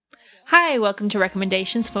Hi, welcome to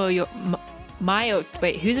recommendations for your who's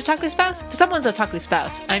otaku spouse? For someone's otaku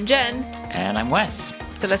spouse. I'm Jen. And I'm Wes.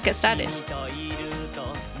 So let's get started.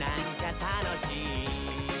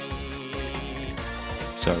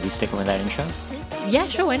 So are we sticking with that intro? Yeah,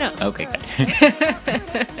 sure, why not? Okay,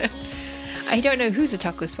 good. I don't know whose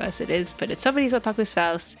otaku spouse it is, but it's somebody's otaku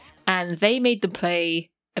spouse, and they made them play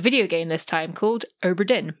a video game this time called Obra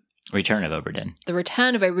Dinn. Return of Obra Dinn. The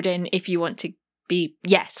Return of Obra Dinn, if you want to be...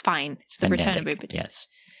 Yes, fine. It's the Pedantic, Return of Obra Dinn. Yes.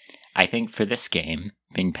 I think for this game,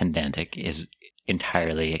 being pedantic is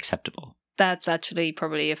entirely acceptable. That's actually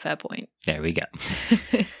probably a fair point. There we go.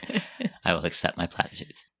 I will accept my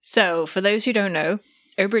platitudes. So, for those who don't know,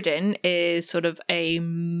 Obra Dinn is sort of a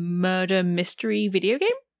murder mystery video game.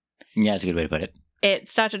 Yeah, that's a good way to put it. It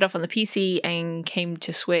started off on the PC and came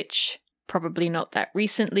to Switch probably not that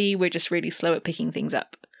recently. We're just really slow at picking things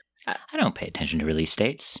up. I don't pay attention to release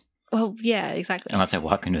dates. Well, yeah, exactly. Unless I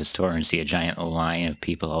walk into a store and see a giant line of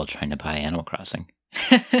people all trying to buy Animal Crossing.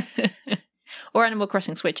 Or Animal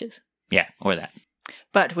Crossing Switches. Yeah, or that.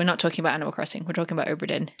 But we're not talking about Animal Crossing. We're talking about Obra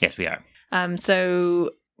Dinn. Yes, we are.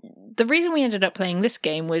 So the reason we ended up playing this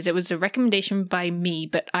game was it was a recommendation by me,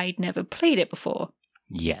 but I'd never played it before.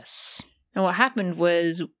 Yes. And what happened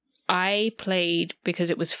was I played, because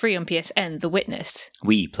it was free on PSN, The Witness.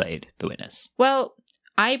 We played The Witness. Well,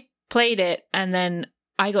 I played it and then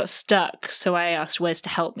I got stuck, so I asked Wes to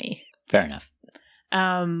help me. Fair enough.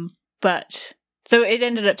 But so it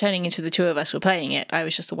ended up turning into the two of us were playing it. I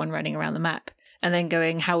was just the one running around the map and then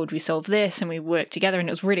going, how would we solve this? And we worked together and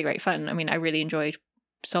it was really great fun. I mean, I really enjoyed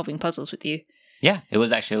solving puzzles with you. Yeah, it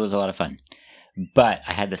was a lot of fun. But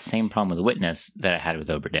I had the same problem with The Witness that I had with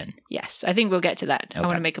Obra Dinn. Yes, I think we'll get to that. Okay. I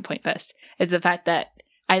want to make a point first. Is the fact that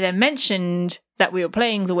I then mentioned that we were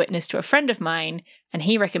playing The Witness to a friend of mine and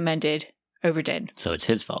he recommended Obra Dinn. So it's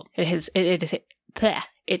his fault. It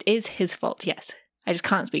is his fault, yes. I just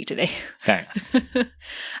can't speak today. Fair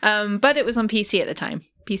enough. But it was on PC at the time,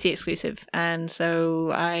 PC exclusive. And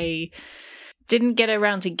so I didn't get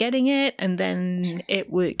around to getting it. And then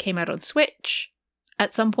it came out on Switch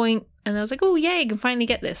at some point. And I was like, oh, yay, I can finally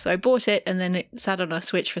get this. So I bought it and then it sat on our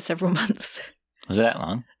Switch for several months. Was it that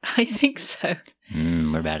long? I think so.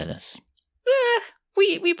 We're bad at this.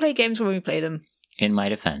 We play games when we play them. In my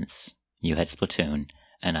defense, you had Splatoon,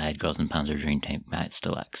 and I had Girls and Panzer Dream Team Max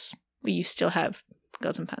Deluxe. Well, you still have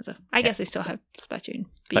Girls and Panzer. I guess I still have Splatoon.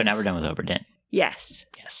 But now we're done with Obra Dinn. Yes.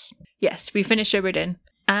 Yes. Yes, we finished Obra Dinn.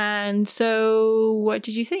 And so, what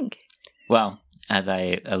did you think? Well, as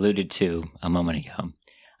I alluded to a moment ago,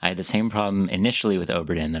 I had the same problem initially with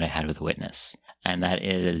Obra Dinn that I had with The Witness. And that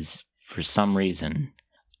is, for some reason,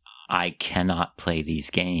 I cannot play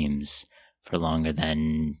these games for longer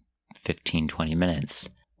than 15, 20 minutes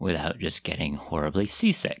without just getting horribly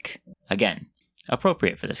seasick. Again,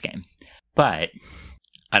 appropriate for this game. But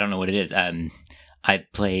I don't know what it is.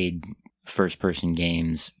 I've played first-person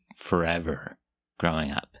games forever growing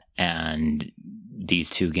up. And these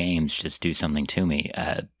two games just do something to me.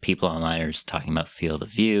 People online are talking about field of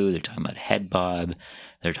view. They're talking about head bob.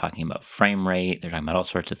 They're talking about frame rate. They're talking about all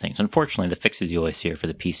sorts of things. Unfortunately, the fixes you always hear for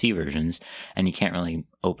the PC versions, and you can't really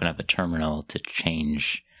open up a terminal to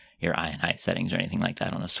change your INI settings or anything like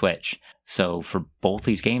that on a Switch. So for both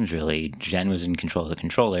these games, really, Jen was in control of the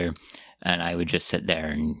controller, and I would just sit there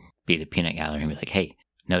and be the peanut gallery and be like, hey,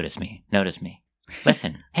 notice me.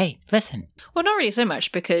 Listen, hey, listen. Well, not really so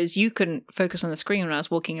much, because you couldn't focus on the screen when I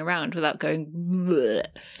was walking around without going, bleh.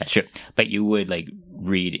 That's true. But you would,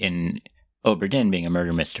 read in Obra Dinn being a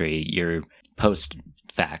murder mystery, you're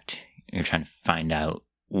post-fact, you're trying to find out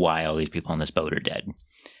why all these people on this boat are dead.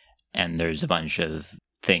 And there's a bunch of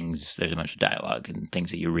things, there's a bunch of dialogue and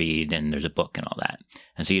things that you read, and there's a book and all that.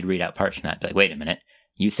 And so you'd read out parts from that, be like, wait a minute,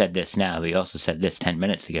 you said this now, but you also said this 10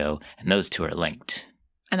 minutes ago, and those two are linked.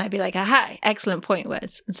 And I'd be like, aha, excellent point,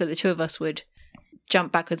 Wes. And so the two of us would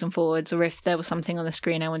jump backwards and forwards, or if there was something on the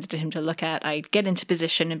screen I wanted him to look at, I'd get into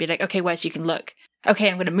position and be like, okay, Wes, you can look. Okay,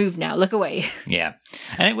 I'm going to move now. Look away. Yeah.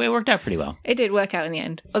 And it worked out pretty well. It did work out in the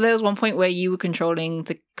end. Although there was one point where you were controlling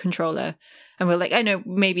the controller, and we're like, I know,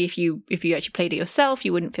 maybe if you actually played it yourself,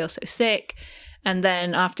 you wouldn't feel so sick. And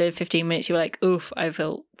then after 15 minutes, you were like, oof, I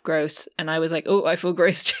feel gross. And I was like, oh, I feel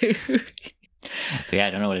gross too. So yeah,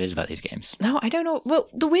 I don't know what it is about these games. No, I don't know. Well,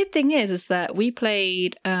 the weird thing is that we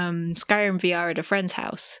played Skyrim VR at a friend's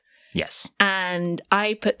house. Yes. And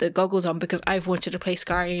I put the goggles on because I've wanted to play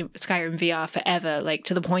Skyrim VR forever,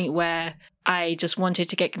 to the point where I just wanted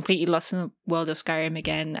to get completely lost in the world of Skyrim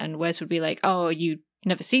again. And Wes would be like, oh, you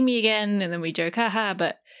never see me again. And then we joke, haha,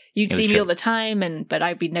 but you'd see me all the time, but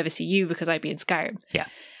I'd never see you because I'd be in Skyrim. Yeah.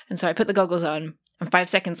 And so I put the goggles on, and 5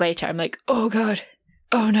 seconds later, I'm like, oh God,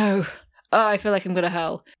 oh no. oh, I feel like I'm going to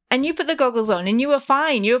hurl. And you put the goggles on and you were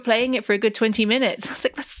fine. You were playing it for a good 20 minutes. I was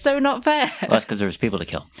like, that's so not fair. Well, that's because there was people to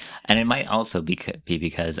kill. And it might also be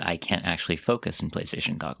because I can't actually focus in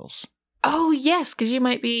PlayStation goggles. Oh, yes, because you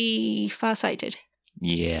might be farsighted.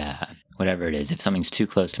 Yeah, whatever it is. If something's too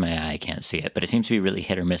close to my eye, I can't see it. But it seems to be really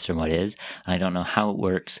hit or miss on what is. And I don't know how it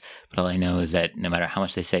works, but all I know is that no matter how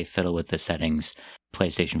much they say fiddle with the settings,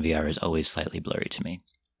 PlayStation VR is always slightly blurry to me.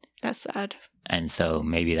 That's sad. And so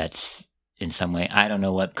maybe that's in some way, I don't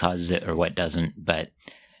know what causes it or what doesn't, but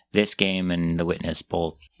this game and The Witness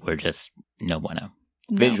both were just no bueno.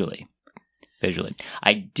 No. Visually.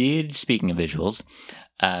 I did, speaking of visuals,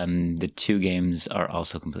 the two games are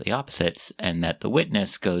also completely opposites, and that The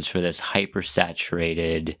Witness goes for this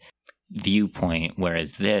hyper-saturated viewpoint,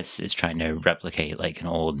 whereas this is trying to replicate like an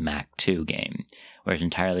old Mac 2 game, where it's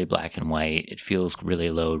entirely black and white. It feels really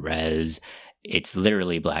low res. It's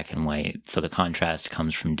literally black and white, so the contrast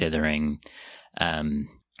comes from dithering.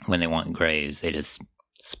 When they want grays, they just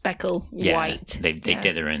speckle white. They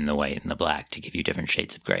dither in the white and the black to give you different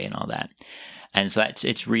shades of gray and all that. And so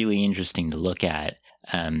it's really interesting to look at.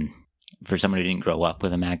 For someone who didn't grow up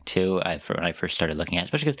with a Mac 2, when I first started looking at it,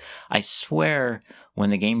 especially because I swear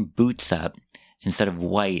when the game boots up, instead of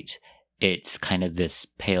white, it's kind of this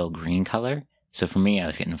pale green color. So for me, I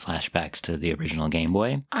was getting flashbacks to the original Game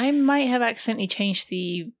Boy. I might have accidentally changed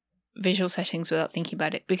the visual settings without thinking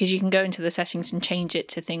about it, because you can go into the settings and change it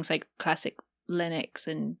to things like classic Linux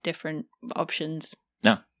and different options.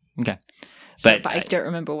 No, okay. But I don't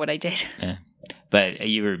remember what I did. Yeah. But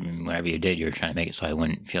whatever you did, you were trying to make it so I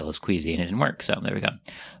wouldn't feel as queasy, and it didn't work. So there we go.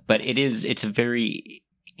 But it's a very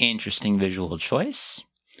interesting visual choice.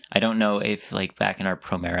 I don't know if, like, back in our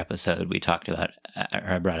Promare episode, we talked about,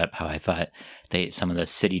 or I brought up how I thought some of the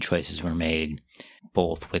city choices were made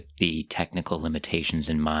both with the technical limitations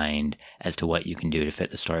in mind as to what you can do to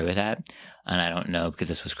fit the story with that. And I don't know, because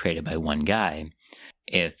this was created by one guy,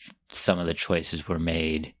 if some of the choices were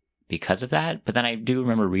made because of that. But then I do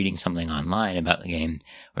remember reading something online about the game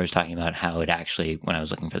where it was talking about how it actually, when I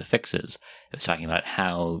was looking for the fixes, it was talking about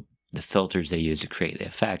how the filters they use to create the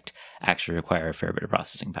effect actually require a fair bit of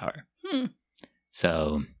processing power.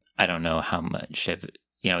 So I don't know how much of,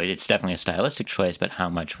 it's definitely a stylistic choice, but how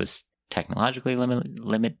much was technologically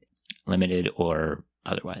limited or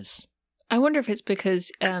otherwise. I wonder if it's because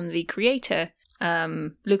the creator,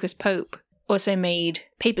 Lucas Pope, also made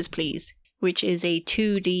Papers, Please, which is a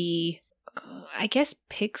 2D, I guess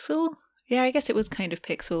pixel? Yeah, I guess it was kind of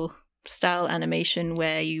pixel style animation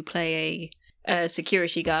where you play a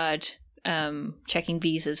security guard checking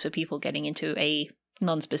visas for people getting into a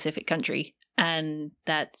non-specific country. And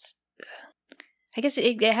that's, I guess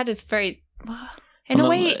it had a very, in a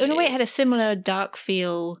way it had a similar dark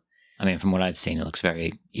feel. I mean, from what I've seen, it looks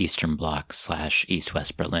very Eastern Bloc /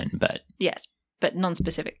 East-West Berlin, but... Yes, but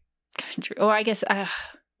non-specific country. Or I guess...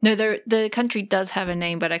 no, the country does have a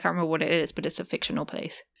name, but I can't remember what it is, but it's a fictional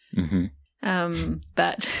place. Mm-hmm.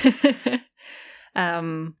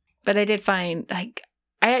 But I did find, like,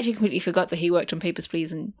 I actually completely forgot that he worked on Papers,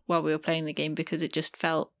 Please while we were playing the game, because it just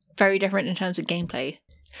felt very different in terms of gameplay.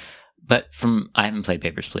 But I haven't played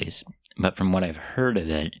Papers, Please, but from what I've heard of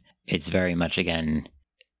it, it's very much, again,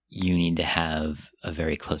 you need to have a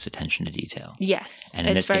very close attention to detail. Yes, and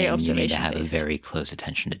in this game, you need to have a very close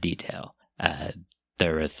attention to detail.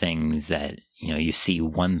 There are things that, you see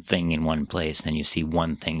one thing in one place, and then you see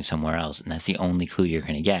one thing somewhere else, and that's the only clue you're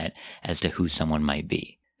going to get as to who someone might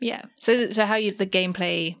be. Yeah. So how the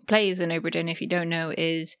gameplay plays in Oberdin, if you don't know,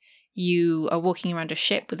 is you are walking around a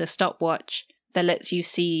ship with a stopwatch that lets you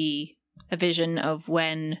see a vision of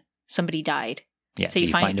when somebody died. Yeah, so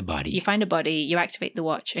you find a body. You find a body, you activate the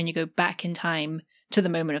watch, and you go back in time to the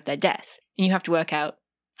moment of their death. And you have to work out,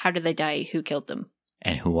 how did they die, who killed them?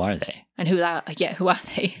 And who are they? And who are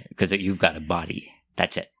they? Because you've got a body.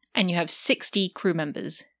 That's it. And you have 60 crew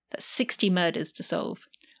members. That's 60 murders to solve.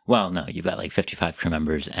 Well, no, you've got like 55 crew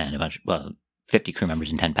members and 50 crew members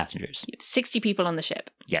and 10 passengers. You have 60 people on the ship.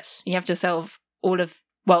 Yes. You have to solve you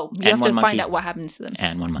have to find out what happens to them.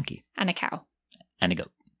 And one monkey. And a cow. And a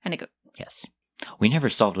goat. And a goat. Yes. We never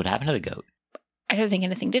solved what happened to the goat. I don't think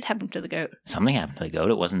anything did happen to the goat. Something happened to the goat.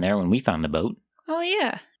 It wasn't there when we found the boat. Oh,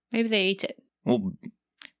 yeah. Maybe they ate it. Well,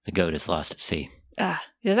 the goat is lost at sea.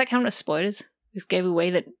 Does that count as spoilers? We gave away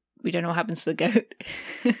that we don't know what happens to the goat.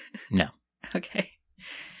 No. Okay.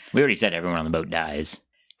 We already said everyone on the boat dies.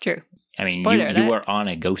 True. I mean, you were on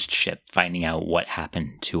a ghost ship finding out what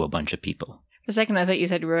happened to a bunch of people. For a second, I thought you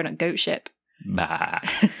said we were on a goat ship. Bah.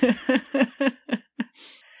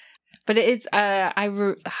 But it's,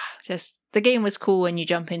 the game was cool when you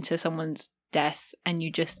jump into someone's death and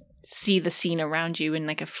you just see the scene around you in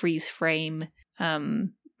like a freeze frame,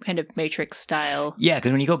 kind of Matrix style. Yeah,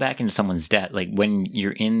 because when you go back into someone's death, like when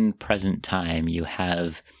you're in present time, you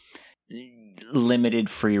have limited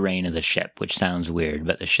free reign of the ship, which sounds weird,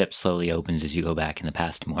 but the ship slowly opens as you go back in the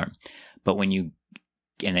past more. But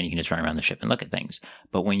and then you can just run around the ship and look at things.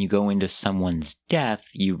 But when you go into someone's death,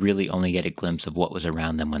 you really only get a glimpse of what was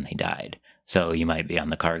around them when they died. So you might be on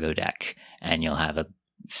the cargo deck and you'll have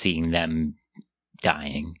seeing them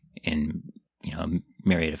dying in, a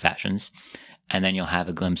myriad of fashions. And then you'll have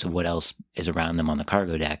a glimpse of what else is around them on the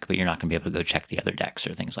cargo deck, but you're not going to be able to go check the other decks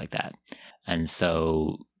or things like that. And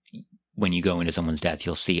so when you go into someone's death,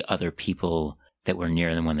 you'll see other people that were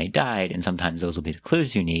near them when they died, and sometimes those will be the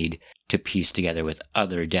clues you need to piece together with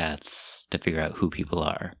other deaths to figure out who people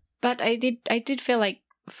are. But I did feel like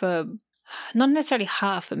for not necessarily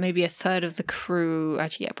half, but maybe a third of the crew,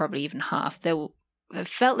 actually, yeah, probably even half, it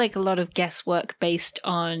felt like a lot of guesswork based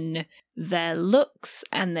on their looks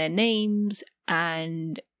and their names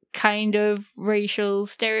and kind of racial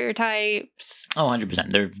stereotypes. Oh, 100%.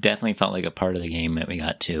 There definitely felt like a part of the game that we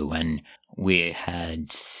got to when we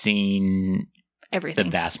had seen everything,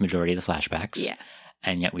 the vast majority of the flashbacks. Yeah.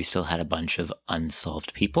 And yet we still had a bunch of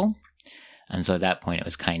unsolved people. And so at that point, it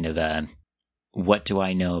was kind of what do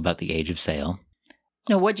I know about the Age of Sail?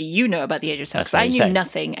 No, what do you know about the Age of Sail? That's Because what I I knew said.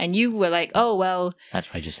 Nothing. And you were like, oh, well. That's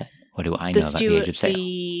what I just said. What do I know about the Age of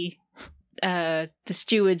Sail? The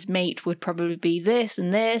steward's mate would probably be this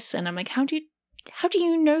and this. And I'm like, how do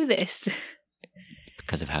you know this?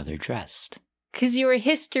 Because of how they're dressed. Because you're a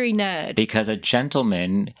history nerd. Because a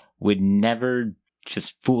gentleman would never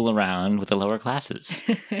just fool around with the lower classes.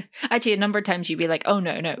 Actually, a number of times you'd be like, oh,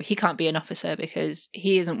 no, he can't be an officer because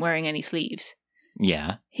he isn't wearing any sleeves.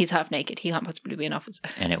 Yeah. He's half naked. He can't possibly be an officer.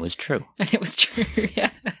 And it was true. And it was true,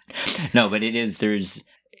 yeah. No, but it is, there's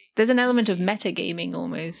an element of metagaming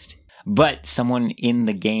almost. But someone in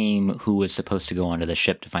the game who was supposed to go onto the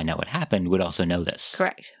ship to find out what happened would also know this.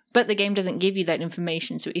 Correct. But the game doesn't give you that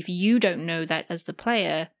information. So if you don't know that as the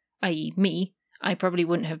player, i.e. me, I probably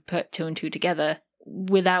wouldn't have put 2 and 2 together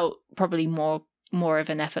without probably more of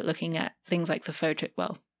an effort looking at things like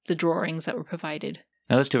the drawings that were provided.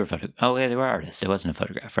 No, those two were oh, yeah, they were artists. It wasn't a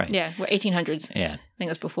photograph, right? Yeah, we're 1800s. Yeah. I think it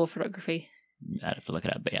was before photography. I'd have to look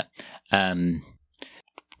it up, but yeah.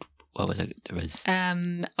 What was it? There was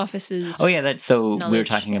officers. Oh yeah, so knowledge. We were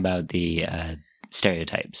talking about the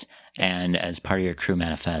stereotypes, and as part of your crew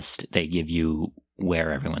manifest, they give you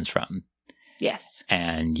where everyone's from. Yes.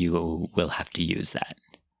 And you will have to use that.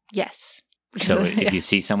 Yes. So if you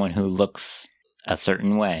see someone who looks a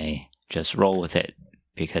certain way, just roll with it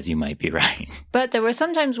because you might be right. But there were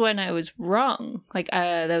some times when I was wrong. Like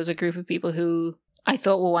there was a group of people who I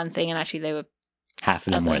thought were one thing, and actually they were. Half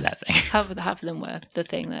of them were that thing. Half of them were the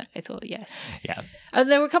thing that I thought, yes. Yeah.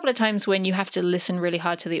 There were a couple of times when you have to listen really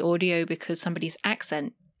hard to the audio because somebody's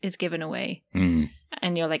accent is given away. Mm.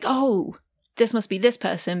 And you're like, oh, this must be this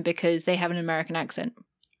person because they have an American accent.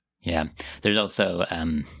 Yeah. There's also,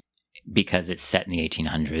 because it's set in the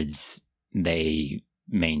 1800s, they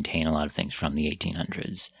maintain a lot of things from the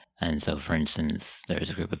 1800s. And so, for instance,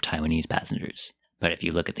 there's a group of Taiwanese passengers. But if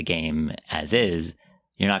you look at the game as is,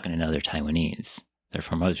 you're not going to know they're Taiwanese. They're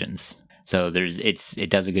Formosians. So it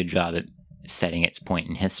does a good job at setting its point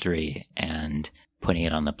in history and putting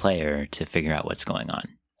it on the player to figure out what's going on.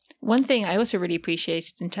 One thing I also really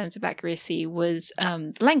appreciated in terms of accuracy was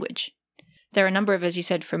language. There are a number of, as you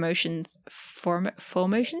said, Formotions,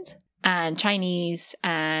 and Chinese,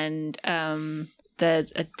 and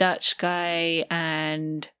there's a Dutch guy,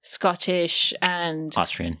 and Scottish, and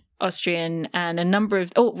Austrian, and a number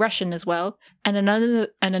of Russian as well, and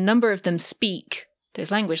a number of them speak. There's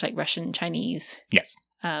language like Russian, Chinese. Yes.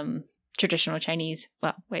 Traditional Chinese.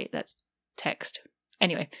 Well, wait, that's text.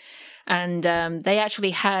 Anyway, and they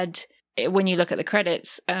actually had, when you look at the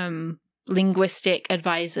credits, linguistic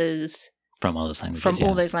advisors from all those languages.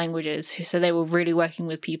 All those languages. So they were really working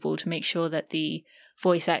with people to make sure that the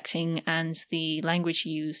voice acting and the language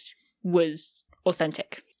used was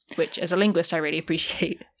authentic, which as a linguist I really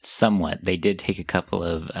appreciate. Somewhat. They did take a couple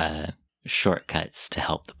of shortcuts to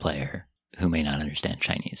help the player who may not understand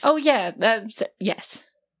Chinese. Oh, yeah. Yes.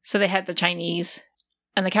 So they had the Chinese,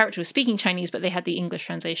 and the character was speaking Chinese, but they had the English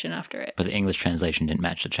translation after it. But the English translation didn't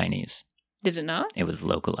match the Chinese. Did it not? It was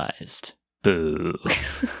localized. Boo.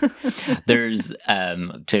 There's,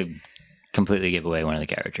 to completely give away one of the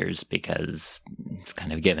characters, because it's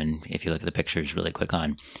kind of given if you look at the pictures really quick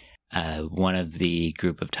on, one of the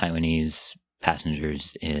group of Taiwanese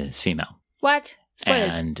passengers is female. What?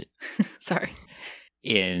 Spoilers. And sorry.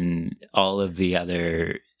 In all of the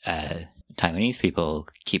other Taiwanese people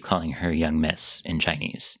keep calling her young miss in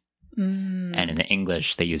Chinese. And in the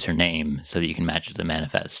English, they use her name so that you can match it to the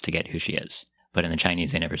manifest to get who she is. But in the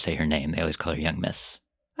Chinese, they never say her name. They always call her Young Miss.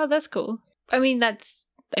 Oh, that's cool. I mean,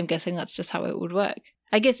 I'm guessing that's just how it would work.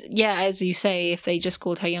 I guess, yeah, as you say, if they just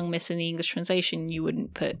called her Young Miss in the English translation, you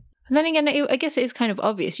wouldn't put... And then again, I guess it is kind of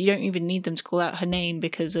obvious. You don't even need them to call out her name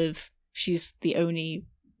because of she's the only,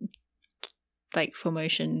 like,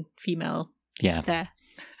 full-motion female there.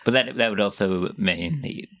 But that would also mean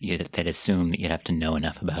that they'd assume that you'd have to know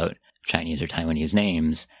enough about Chinese or Taiwanese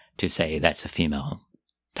names to say that's a female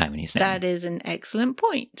Taiwanese name. That is an excellent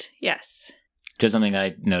point, yes. Just something that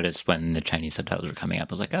I noticed when the Chinese subtitles were coming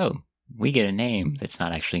up. I was like, oh, we get a name that's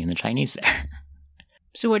not actually in the Chinese there.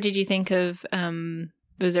 So what did you think of,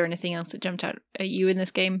 was there anything else that jumped out at you in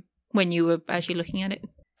this game when you were actually looking at it?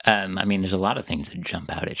 I mean, there's a lot of things that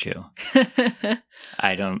jump out at you.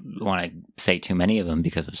 I don't want to say too many of them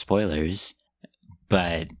because of spoilers,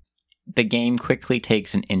 but the game quickly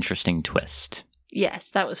takes an interesting twist. Yes,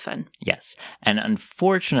 that was fun. Yes. And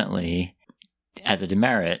unfortunately, as a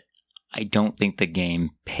demerit, I don't think the game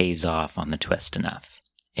pays off on the twist enough.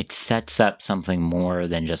 It sets up something more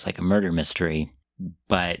than just like a murder mystery,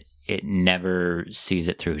 but it never sees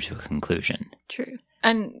it through to a conclusion. True.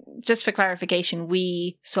 And just for clarification,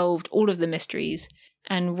 we solved all of the mysteries.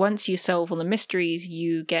 And once you solve all the mysteries,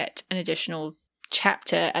 you get an additional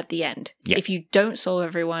chapter at the end. Yes. If you don't solve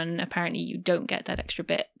everyone, apparently you don't get that extra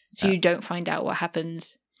bit. So you don't find out what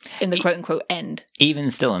happens in the quote-unquote end.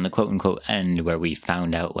 Even still, in the quote-unquote end where we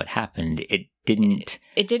found out what happened, it didn't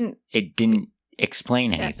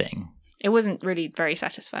explain anything. It wasn't really very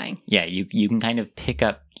satisfying. Yeah, you can kind of pick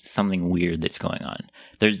up something weird that's going on.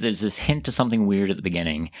 There's this hint to something weird at the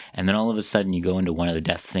beginning, and then all of a sudden you go into one of the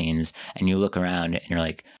death scenes, and you look around, and you're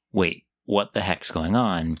like, wait, what the heck's going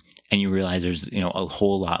on? And you realize there's, a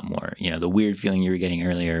whole lot more. The weird feeling you were getting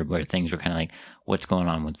earlier where things were kind of like, what's going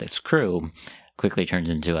on with this crew, quickly turns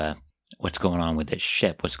into what's going on with this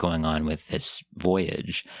ship, what's going on with this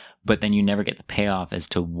voyage. But then you never get the payoff as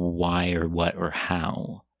to why or what or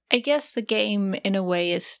how. I guess the game, in a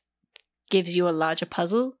way, gives you a larger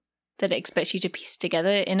puzzle that it expects you to piece together.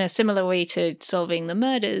 In a similar way to solving the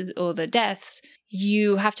murders or the deaths,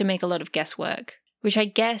 you have to make a lot of guesswork, which I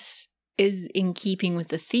guess is in keeping with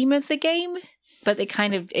the theme of the game, but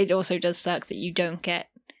it also does suck that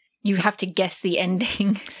you have to guess the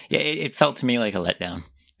ending. Yeah, it felt to me like a letdown,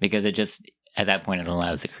 because it just, at that point, it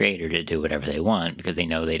allows the creator to do whatever they want, because they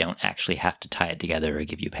know they don't actually have to tie it together or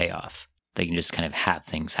give you payoff. They can just kind of have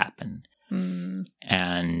things happen.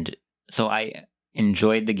 And so I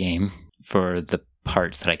enjoyed the game for the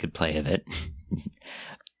parts that I could play of it.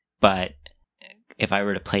 But if I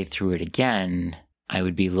were to play through it again, I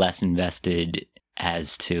would be less invested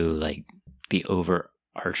as to like the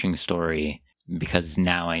overarching story, because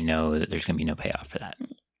now I know that there's going to be no payoff for that.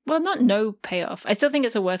 Well, not no payoff. I still think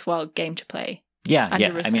it's a worthwhile game to play. Yeah.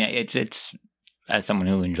 I mean, it's as someone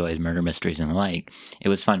who enjoys murder mysteries and the like, it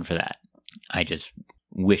was fun for that. I just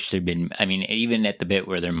wish there'd been, I mean, even at the bit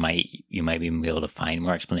where you might be able to find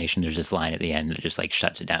more explanation, there's this line at the end that just like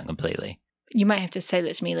shuts it down completely. You might have to say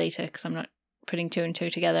that to me later, because I'm not putting two and two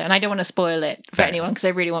together, and I don't want to spoil it for anyone, because I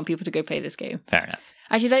really want people to go play this game. Fair enough.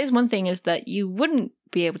 Actually, that is one thing, is that you wouldn't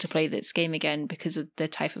be able to play this game again because of the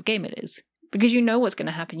type of game it is. Because you know what's going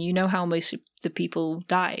to happen. You know how most of the people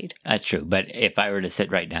died. That's true. But if I were to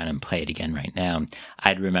sit right down and play it again right now,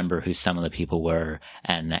 I'd remember who some of the people were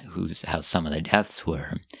and how some of the deaths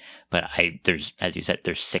were. But there's, as you said,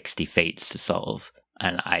 there's 60 fates to solve.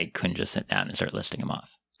 And I couldn't just sit down and start listing them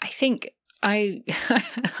off. I think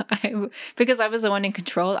because I was the one in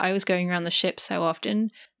control, I was going around the ship so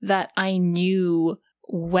often that I knew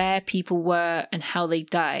where people were and how they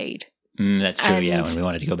died. That's true, yeah. When we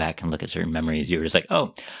wanted to go back and look at certain memories, you were just like,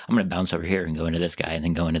 oh, I'm going to bounce over here and go into this guy and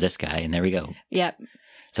then go into this guy, and there we go. Yeah.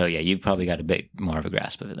 So, yeah, you've probably got a bit more of a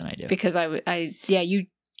grasp of it than I do. Because you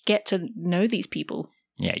get to know these people.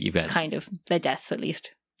 Yeah, you've got... Kind of. Their deaths, at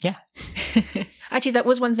least. Yeah. Actually, that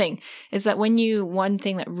was one thing, is that one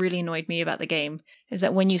thing that really annoyed me about the game is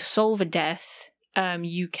that when you solve a death,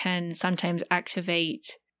 you can sometimes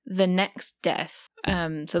activate the next death.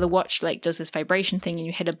 So the watch does this vibration thing, and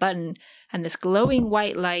you hit a button, and this glowing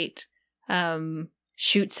white light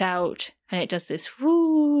shoots out, and it does this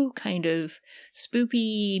woo kind of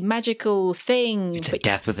spoopy magical thing. It's a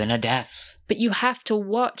death within a death. But you have to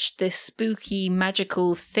watch this spooky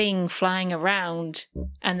magical thing flying around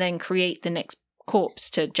and then create the next corpse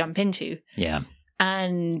to jump into. Yeah.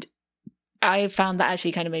 And I found that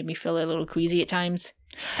actually kind of made me feel a little queasy at times.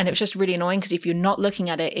 And it was just really annoying, because if you're not looking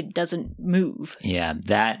at it, it doesn't move. Yeah,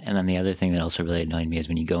 that, and then the other thing that also really annoyed me is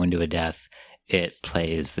when you go into a death, it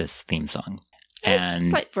plays this theme song. And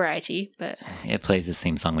slight variety, but it plays the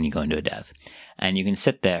same song when you go into a death. And you can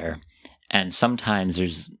sit there, and sometimes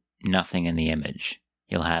there's nothing in the image.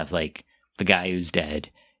 You'll have, like, the guy who's dead.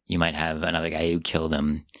 You might have another guy who killed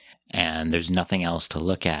him, and there's nothing else to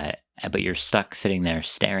look at. But you're stuck sitting there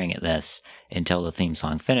staring at this until the theme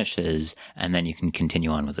song finishes, and then you can continue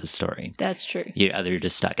on with the story. that's true. You're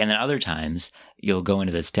just stuck. And then other times, you'll go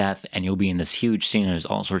into this death, and you'll be in this huge scene, and there's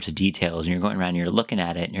all sorts of details, and you're going around, and you're looking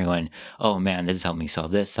at it, and you're going, oh man, this has helped me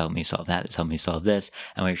solve this, helped me solve that, this helped me solve this.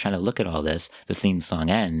 And when you're trying to look at all this, the theme song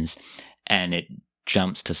ends, and it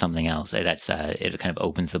jumps to something else. It kind of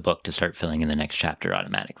opens the book to start filling in the next chapter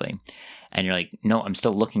automatically. And you're like, no, I'm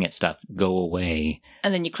still looking at stuff. Go away.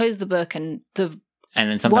 And then you close the book and then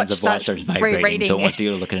sometimes the watch starts vibrating. So it wants to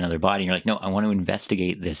go look at another body. And you're like, no, I want to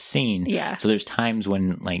investigate this scene. Yeah. So there's times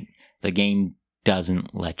when, like, the game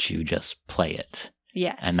doesn't let you just play it.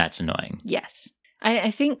 Yes. And that's annoying. Yes. I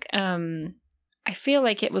think I feel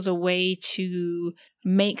like it was a way to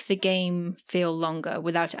make the game feel longer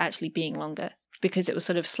without it actually being longer, because it was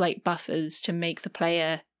sort of slight buffers to make the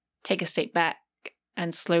player take a step back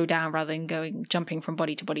and slow down rather than jumping from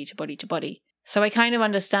body to body to body to body. So I kind of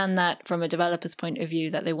understand that from a developer's point of view,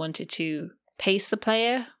 that they wanted to pace the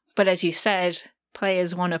player. But as you said,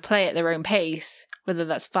 players want to play at their own pace, whether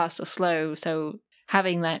that's fast or slow. So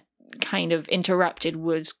having that kind of interrupted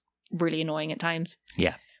was really annoying at times.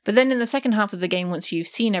 Yeah. But then in the second half of the game, once you've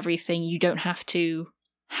seen everything, you don't have to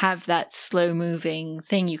have that slow moving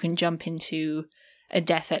thing. You can jump into a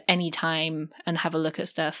death at any time and have a look at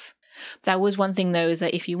stuff. That was one thing, though, is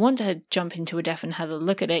that if you want to jump into a death and have a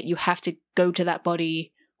look at it, you have to go to that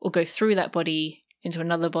body or go through that body into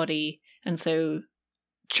another body. And so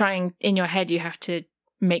trying in your head, you have to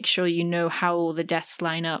make sure you know how all the deaths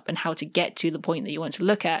line up and how to get to the point that you want to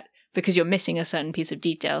look at, because you're missing a certain piece of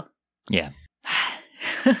detail. Yeah.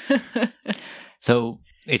 So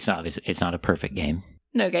it's not a perfect game.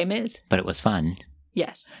 No game is. But it was fun.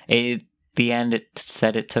 Yes. The end, it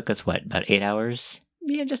said it took us, what, about 8 hours?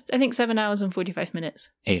 Yeah, I think 7 hours and 45 minutes.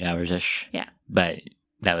 8 hours-ish. Yeah. But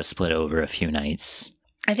that was split over a few nights.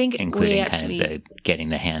 I think including kind of getting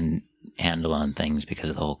the handle on things because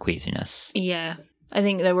of the whole queasiness. Yeah. I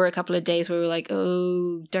think there were a couple of days where we were like,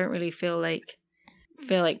 oh, don't really feel like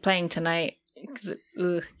playing tonight.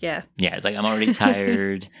 Yeah. Yeah, it's like, I'm already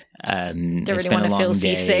tired. Don't it's really been want a to long feel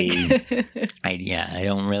day. seasick. I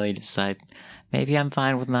don't really decide. Maybe I'm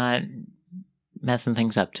fine with not messing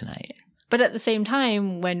things up tonight. But at the same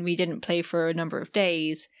time, when we didn't play for a number of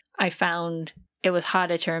days, I found it was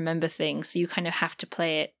harder to remember things. So you kind of have to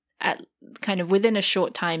play it at kind of within a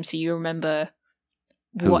short time, so you remember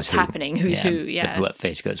what's happening, who's who. Yeah, what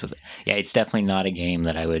face goes with it. Yeah, it's definitely not a game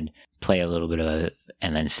that I would play a little bit of it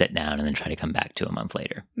and then sit down and then try to come back to a month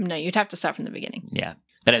later. No, you'd have to start from the beginning. Yeah,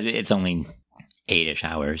 but it's only 8-ish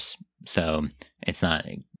hours, so it's not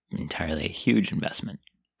entirely a huge investment.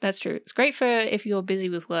 That's true. It's great for if you're busy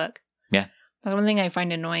with work. Yeah. But one thing I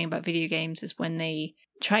find annoying about video games is when they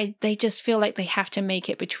just feel like they have to make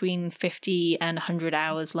it between 50 and 100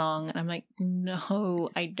 hours long. And I'm like, no,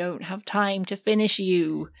 I don't have time to finish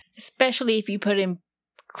you. Especially if you put in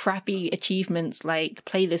crappy achievements like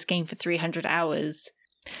play this game for 300 hours.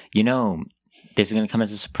 You know, this is going to come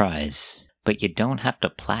as a surprise, but you don't have to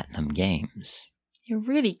platinum games. You're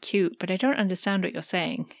really cute, but I don't understand what you're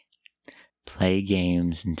saying. Play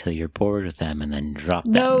games until you're bored with them and then drop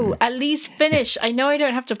them. No, at least finish. I know I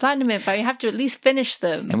don't have to platinum it, but I have to at least finish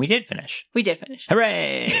them. And we did finish. We did finish.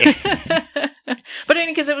 Hooray! But only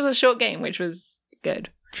because it was a short game, which was good.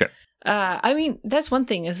 Sure. I mean, that's one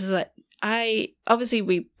thing, is that obviously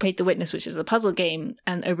we played The Witness, which is a puzzle game,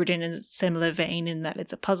 and Oberdin is a similar vein in that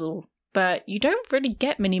it's a puzzle. But you don't really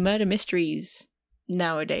get many murder mysteries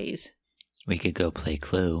nowadays. We could go play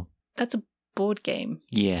Clue. That's a board game.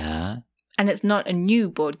 Yeah. And it's not a new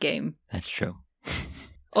board game. That's true.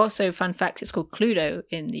 Also, fun fact, it's called Cluedo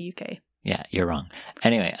in the UK. Yeah, you're wrong.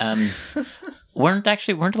 Anyway, weren't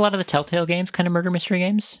a lot of the Telltale games kind of murder mystery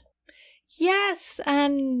games? Yes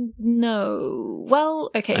and no. Well,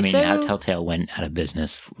 okay, I mean, how Telltale went out of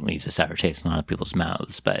business leaves a sour taste in a lot of people's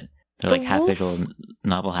mouths, but they're like half visual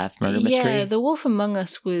novel, half murder mystery. Yeah, The Wolf Among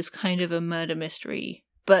Us was kind of a murder mystery,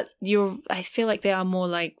 but I feel like they are more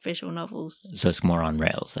like visual novels. So it's more on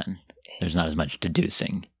rails then. There's not as much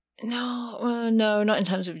deducing. No, not in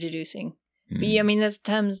terms of deducing. But yeah, I mean, there's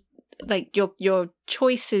terms like your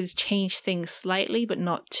choices change things slightly, but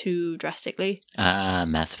not too drastically.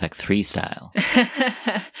 Mass Effect 3 style.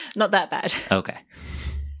 Not that bad. Okay.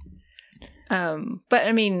 But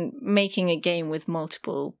I mean, making a game with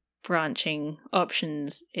multiple branching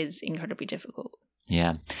options is incredibly difficult.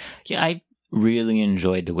 Yeah. really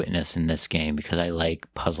enjoyed The Witness in this game because I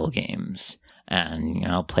like puzzle games. And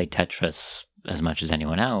I'll play Tetris as much as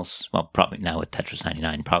anyone else. Well, probably now with Tetris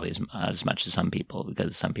 99, probably as much as some people,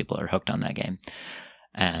 because some people are hooked on that game.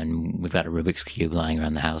 And we've got a Rubik's Cube lying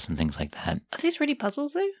around the house and things like that. Are these really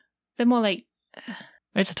puzzles, though? They're more like...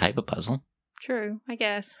 It's a type of puzzle. True, I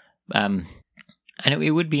guess. And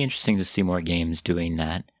it would be interesting to see more games doing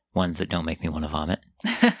that. Ones that don't make me want to vomit.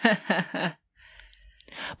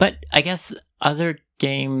 But I guess other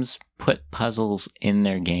games put puzzles in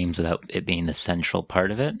their games without it being the central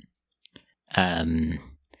part of it.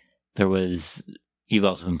 You've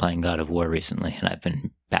also been playing God of War recently, and I've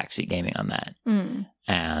been backseat gaming on that.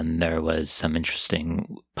 And there was some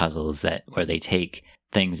interesting puzzles where they take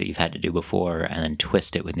things that you've had to do before and then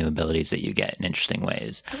twist it with new abilities that you get in interesting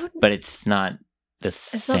ways. But it's not the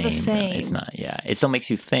same. Not the same. Really. It's not, yeah. It still makes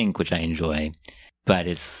you think, which I enjoy, but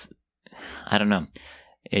I don't know.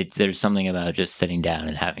 There's something about just sitting down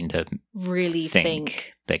and having to really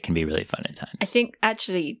think that can be really fun at times. I think,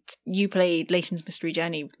 actually, you played Layton's Mystery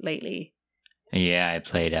Journey lately. Yeah, I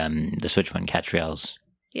played the Switch one, Catriel's.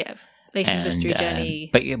 Yeah, Layton's Mystery Journey.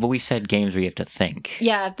 But we said games where you have to think.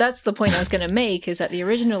 Yeah, that's the point I was going to make, is that the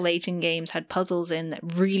original Layton games had puzzles in that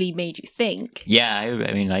really made you think. Yeah,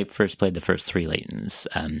 I mean, I first played the first 3 Laytons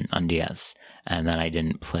on DS, and then I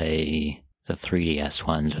didn't play the 3DS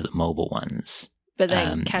ones or the mobile ones. But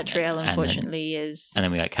then Catriel, unfortunately, is... And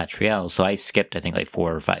then we got Catriel, so I skipped, I think, like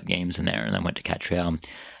 4 or 5 games in there, and then went to Catriel.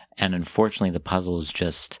 And unfortunately, the puzzles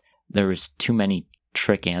just... There was too many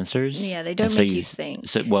trick answers. Yeah, they don't make you think.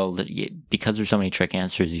 So, because there's so many trick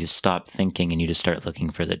answers, you stop thinking and you just start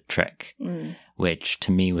looking for the trick, which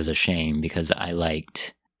to me was a shame because I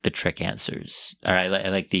liked the trick answers. Or I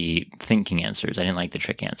like the thinking answers. I didn't like the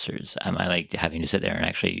trick answers. I liked having to sit there and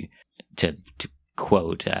actually, to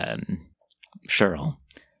quote Cheryl,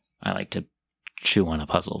 I like to chew on a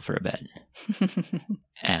puzzle for a bit.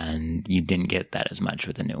 And you didn't get that as much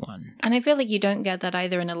with the new one. And I feel like you don't get that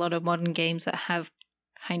either in a lot of modern games that have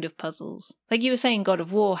kind of puzzles. Like you were saying, God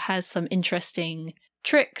of War has some interesting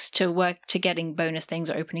tricks to work to getting bonus things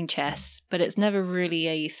or opening chests, but it's never really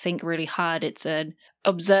a think really hard. It's an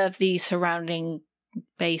observe the surrounding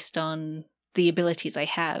based on the abilities I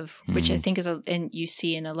have, which I think is you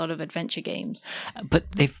see in a lot of adventure games.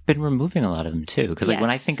 But they've been removing a lot of them too, because like when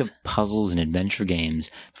I think of puzzles and adventure games,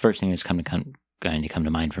 the first thing that's going to come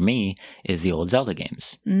to mind for me is the old Zelda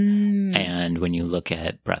games. And when you look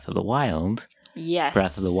at Breath of the Wild,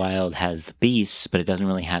 Breath of the Wild has the beasts, but it doesn't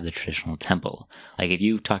really have the traditional temple. Like if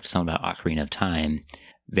you talk to someone about Ocarina of Time,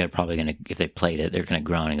 they're probably going to, if they played it, they're going to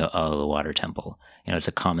groan and go, oh, the water temple. It's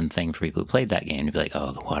a common thing for people who played that game to be like,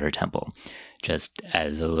 oh, the water temple, just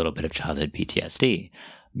as a little bit of childhood PTSD.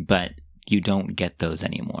 But you don't get those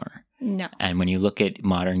anymore. No. And when you look at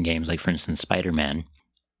modern games, like for instance, Spider-Man,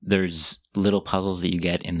 there's little puzzles that you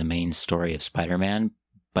get in the main story of Spider-Man,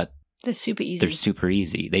 but they're super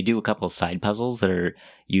easy. They do a couple of side puzzles that are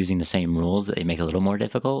using the same rules that they make a little more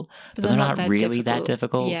difficult, but they're not really that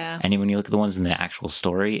difficult. Yeah. And when you look at the ones in the actual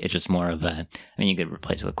story, it's just more of you could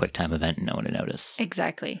replace it with a quick time event and no one would notice.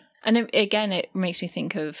 Exactly. And again, it makes me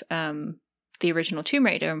think of the original Tomb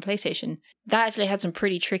Raider on PlayStation. That actually had some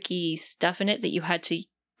pretty tricky stuff in it that you had to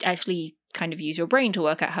actually kind of use your brain to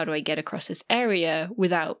work out how do I get across this area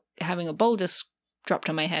without having a boulder dropped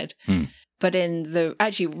on my head. But in the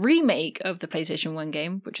actually remake of the PlayStation 1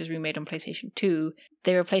 game, which was remade on PlayStation 2,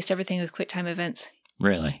 they replaced everything with QuickTime events.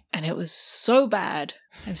 Really? And it was so bad.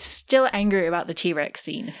 I'm still angry about the T-Rex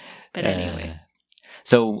scene. But anyway.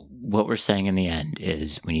 So what we're saying in the end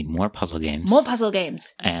is we need more puzzle games. More puzzle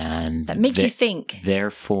games. And that make you think.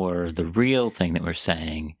 Therefore, the real thing that we're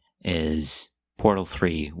saying is Portal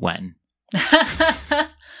 3 when?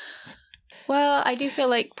 Well, I do feel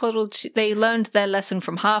like Portal 2, they learned their lesson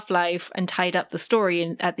from Half-Life and tied up the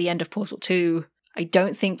story at the end of Portal 2. I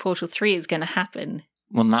don't think Portal 3 is going to happen.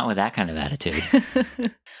 Well, not with that kind of attitude.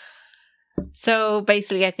 So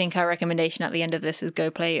basically, I think our recommendation at the end of this is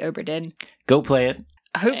go play Obra Dinn. Go play it.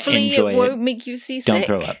 Hopefully it won't make you seasick. Don't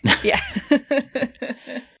throw up. Yeah.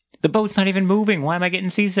 The boat's not even moving. Why am I getting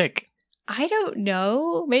seasick? I don't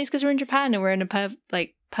know. Maybe it's because we're in Japan and we're in a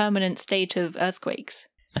permanent state of earthquakes.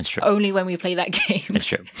 That's true. Only when we play that game. That's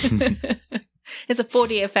true. It's a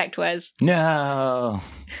 4D effect, Wes. No.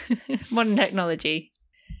 Modern technology.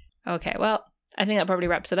 Okay, well, I think that probably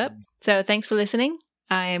wraps it up. So thanks for listening.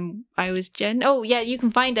 I was Jen. Oh, yeah, you can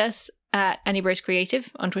find us at Annie Bros Creative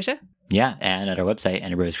on Twitter. Yeah, and at our website,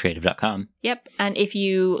 enterbroscreative.com. Yep. And if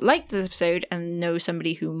you like this episode and know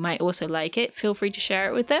somebody who might also like it, feel free to share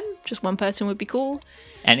it with them. Just one person would be cool.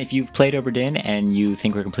 And if you've played Oberdin and you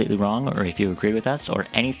think we're completely wrong, or if you agree with us, or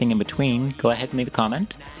anything in between, go ahead and leave a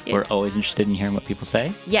comment. Yeah. We're always interested in hearing what people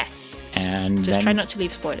say. Yes. And just try not to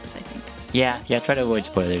leave spoilers, I think. Yeah, try to avoid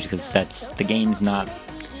spoilers, because the game's not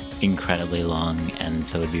incredibly long, and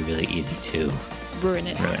so it'd be really easy to ruin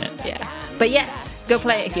it. Yeah. But yes, go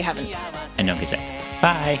play it if you haven't. And don't get sick.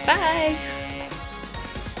 Bye. Bye.